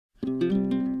Hey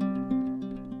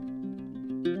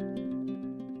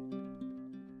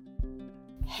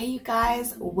you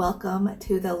guys, welcome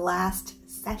to the last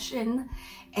session,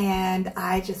 and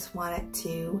I just wanted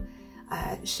to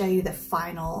show you the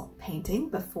final painting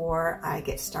before I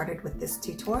get started with this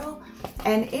tutorial.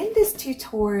 And in this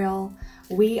tutorial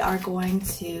we are going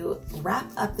to wrap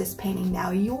up this painting. Now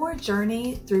your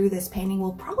journey through this painting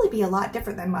will probably be a lot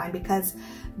different than mine, because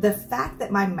the fact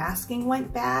that my masking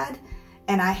went bad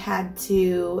and I had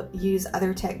to use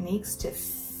other techniques to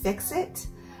fix it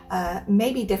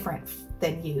may be different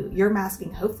than you. Your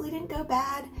masking hopefully didn't go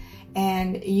bad,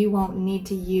 and you won't need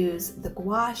to use the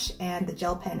gouache and the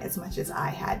gel pen as much as I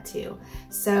had to.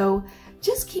 So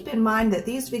just keep in mind that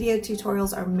these video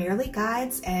tutorials are merely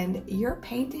guides, and your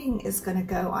painting is going to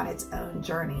go on its own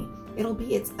journey. It'll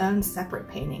be its own separate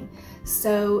painting.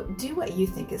 So do what you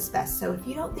think is best. So if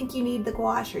you don't think you need the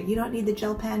gouache or you don't need the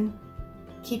gel pen,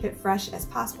 keep it fresh as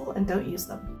possible and don't use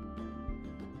them.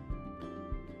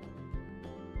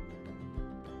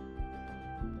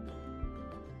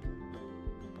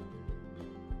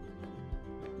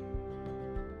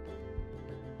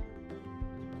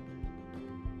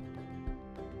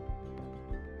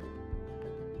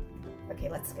 Okay,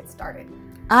 let's get started.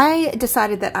 I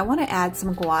decided that I want to add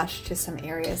some gouache to some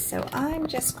areas, so I'm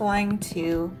just going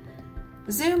to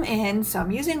zoom in. So I'm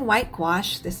using white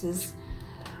gouache. This is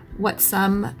what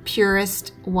some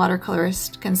purist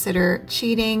watercolorists consider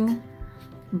cheating,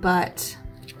 but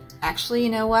actually, you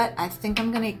know what? I think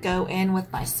I'm going to go in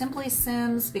with my Simply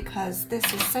Sims, because this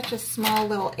is such a small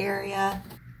little area.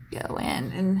 Go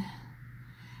in and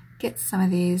get some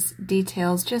of these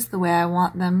details just the way I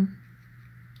want them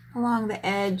along the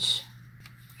edge.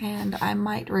 And I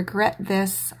might regret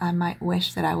this. I might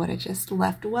wish that I would have just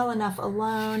left well enough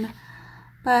alone,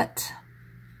 but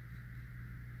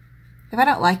if I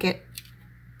don't like it,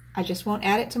 I just won't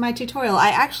add it to my tutorial. I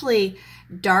actually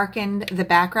darkened the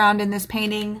background in this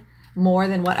painting more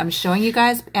than what I'm showing you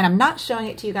guys, and I'm not showing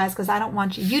it to you guys because I don't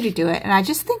want you to do it. And I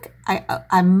just think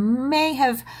I may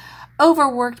have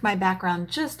overworked my background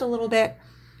just a little bit.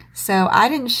 So I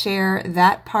didn't share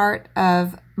that part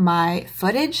of my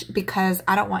footage because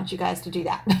I don't want you guys to do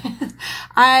that.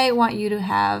 I want you to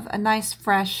have a nice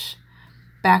fresh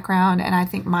background, and I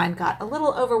think mine got a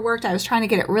little overworked. I was trying to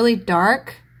get it really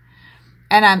dark,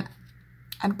 and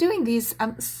I'm doing these,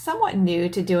 I'm somewhat new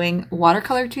to doing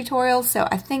watercolor tutorials, so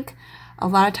I think a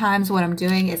lot of times what I'm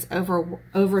doing is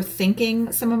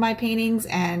overthinking some of my paintings.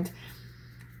 And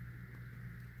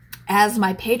as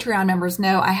my Patreon members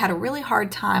know, I had a really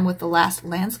hard time with the last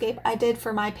landscape I did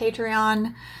for my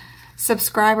Patreon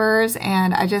subscribers,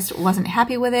 and I just wasn't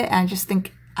happy with it. And I just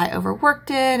think I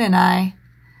overworked it and I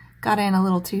got in a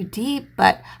little too deep,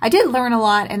 but I did learn a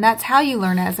lot, and that's how you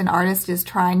learn as an artist, is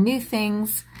try new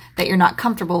things that you're not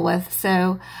comfortable with.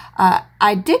 So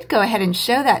I did go ahead and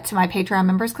show that to my Patreon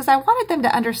members because I wanted them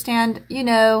to understand, you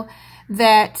know,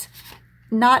 that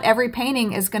not every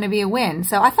painting is going to be a win.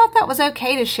 So I thought that was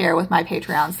okay to share with my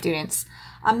Patreon students.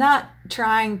 I'm not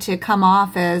trying to come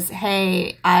off as,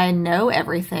 hey, I know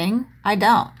everything. I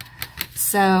don't.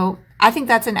 So I think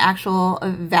that's an actual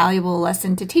valuable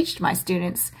lesson to teach to my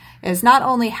students, is not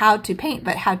only how to paint,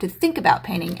 but how to think about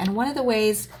painting. And one of the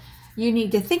ways you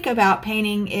need to think about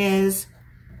painting is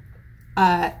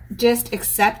just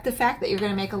accept the fact that you're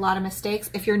going to make a lot of mistakes.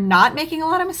 If you're not making a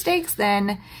lot of mistakes,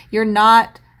 then you're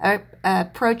not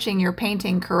approaching your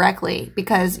painting correctly,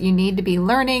 because you need to be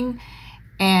learning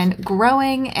and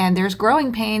growing, and there's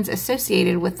growing pains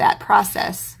associated with that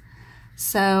process.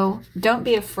 So don't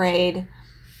be afraid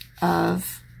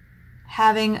of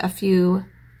having a few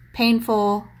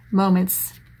painful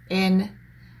moments in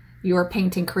your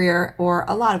painting career, or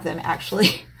a lot of them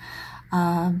actually.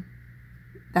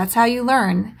 That's how you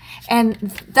learn. And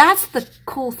that's the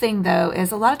cool thing though,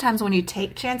 is a lot of times when you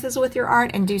take chances with your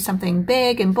art and do something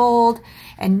big and bold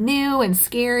and new and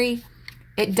scary,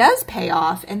 it does pay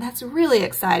off, and that's really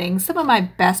exciting. Some of my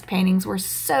best paintings were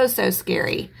so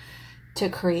scary to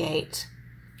create.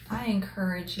 I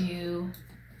encourage you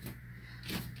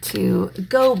to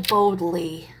go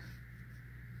boldly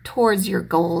towards your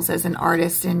goals as an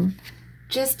artist and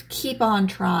just keep on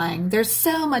trying. There's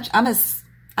so much.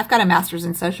 I've got a master's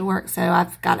in social work, so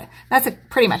that's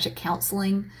pretty much a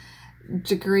counseling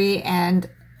degree, and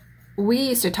we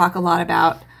used to talk a lot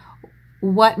about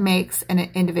what makes an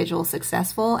individual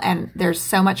successful, and there's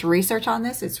so much research on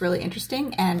this. It's really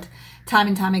interesting, and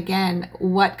time again,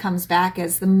 what comes back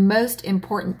as the most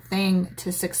important thing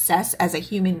to success as a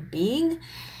human being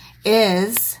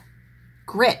is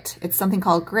grit. It's something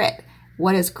called grit.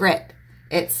 What is grit?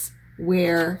 It's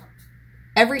where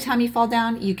every time you fall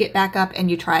down, you get back up and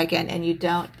you try again and you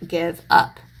don't give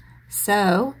up.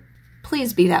 So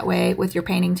please be that way with your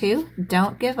painting too.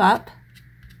 Don't give up.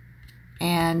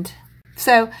 And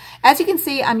so as you can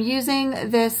see, I'm using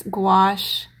this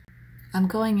gouache. I'm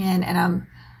going in and I'm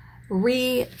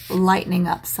re-lightening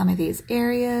up some of these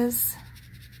areas.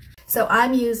 So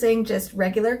I'm using just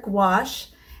regular gouache,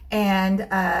 and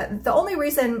the only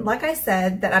reason, like I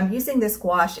said, that I'm using this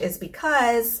gouache is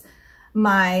because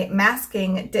my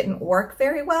masking didn't work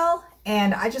very well,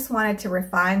 and I just wanted to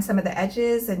refine some of the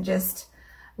edges and just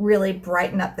really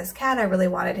brighten up this cat. I really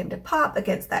wanted him to pop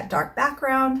against that dark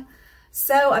background.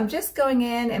 So I'm just going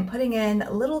in and putting in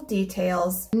little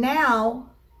details. Now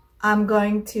I'm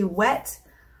going to wet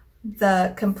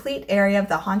the complete area of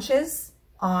the haunches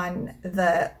on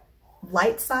the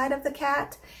light side of the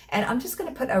cat, and I'm just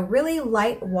going to put a really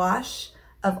light wash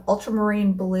of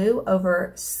ultramarine blue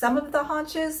over some of the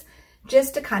haunches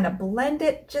just to kind of blend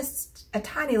it just a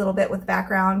tiny little bit with the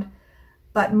background,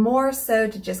 but more so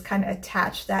to just kind of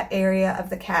attach that area of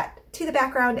the cat to the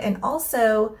background. And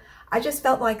also I just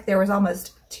felt like there was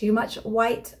almost too much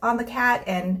white on the cat,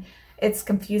 and it's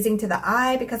confusing to the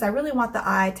eye because I really want the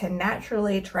eye to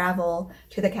naturally travel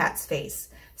to the cat's face.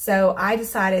 So I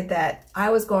decided that I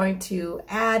was going to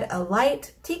add a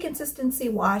light tea consistency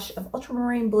wash of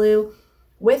ultramarine blue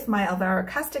with my Alvaro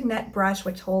Castagnet brush,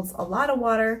 which holds a lot of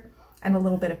water and a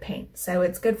little bit of paint. So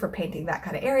it's good for painting that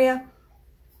kind of area.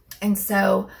 And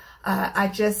so I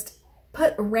just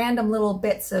put random little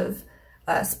bits of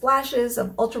splashes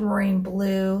of ultramarine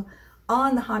blue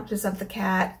on the haunches of the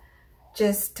cat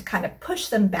just to kind of push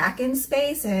them back in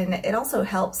space. And it also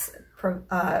helps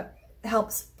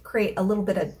create a little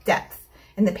bit of depth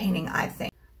in the painting, I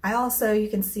think. I also, you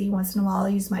can see once in a while, I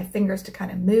use my fingers to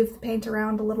kind of move the paint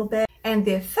around a little bit. And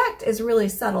the effect is really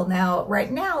subtle. Now,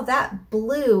 right now that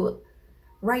blue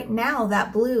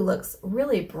looks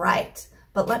really bright,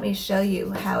 but let me show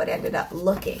you how it ended up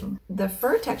looking. The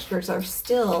fur textures are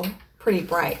still pretty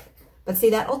bright, but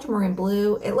see that ultramarine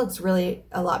blue, it looks really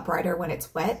a lot brighter when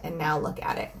it's wet, and now look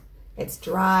at it. It's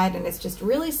dried and it's just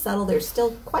really subtle. There's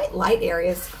still quite light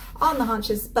areas on the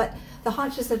haunches, but the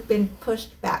haunches have been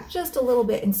pushed back just a little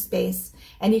bit in space,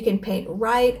 and you can paint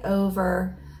right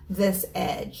over this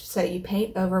edge. So you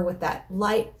paint over with that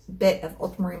light bit of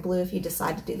ultramarine blue if you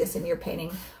decide to do this in your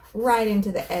painting, right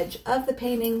into the edge of the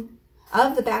painting,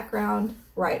 of the background,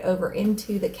 right over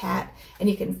into the cat, and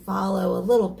you can follow a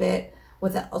little bit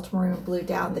with that ultramarine blue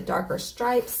down the darker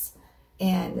stripes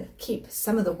and keep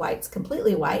some of the whites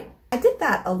completely white. I did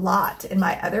that a lot in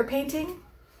my other painting.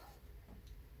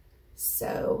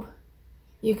 So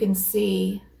you can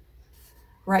see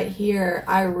right here,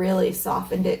 I really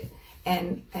softened it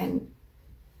and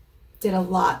did a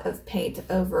lot of paint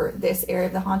over this area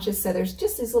of the haunches. So there's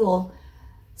just these little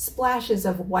splashes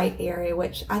of white area,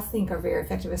 which I think are very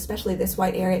effective, especially this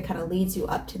white area. It kind of leads you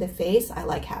up to the face. I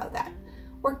like how that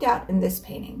worked out in this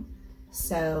painting.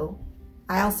 So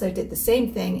I also did the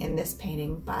same thing in this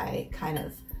painting by kind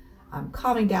of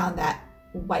calming down that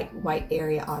white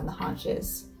area on the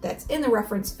haunches that's in the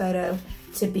reference photo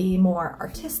to be more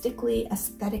artistically,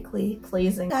 aesthetically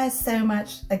pleasing. Thank you guys so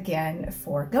much again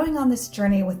for going on this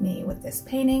journey with me with this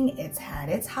painting. It's had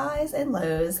its highs and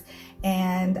lows,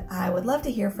 and I would love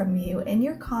to hear from you in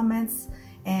your comments,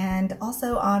 and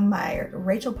also on my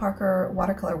Rachel Parker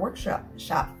Watercolor Workshop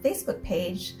Facebook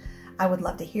page. I would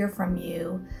love to hear from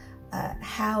you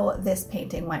how this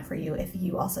painting went for you, if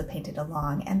you also painted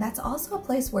along. And that's also a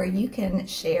place where you can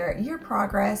share your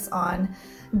progress on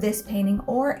this painting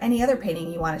or any other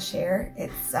painting you want to share.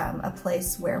 It's a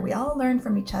place where we all learn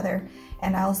from each other,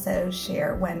 and I also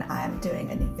share when I'm doing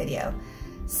a new video.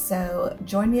 So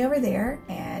join me over there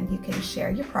and you can share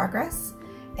your progress.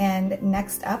 And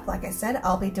next up, like I said,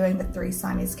 I'll be doing the 3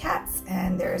 Siamese cats,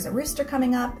 and there's a rooster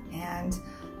coming up and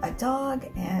a dog,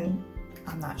 and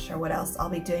I'm not sure what else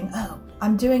I'll be doing. Oh,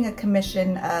 I'm doing a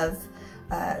commission of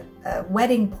a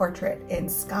wedding portrait in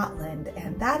Scotland,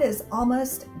 and that is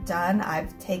almost done.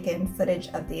 I've taken footage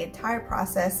of the entire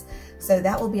process, so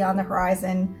that will be on the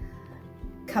horizon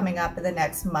coming up in the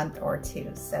next month or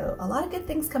 2. So a lot of good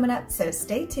things coming up, so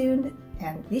stay tuned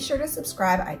and be sure to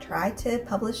subscribe. I try to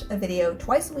publish a video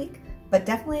twice a week, but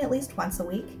definitely at least once a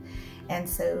week. And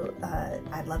so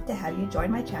I'd love to have you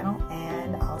join my channel,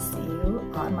 and I'll see you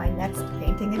on my next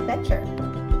painting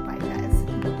adventure.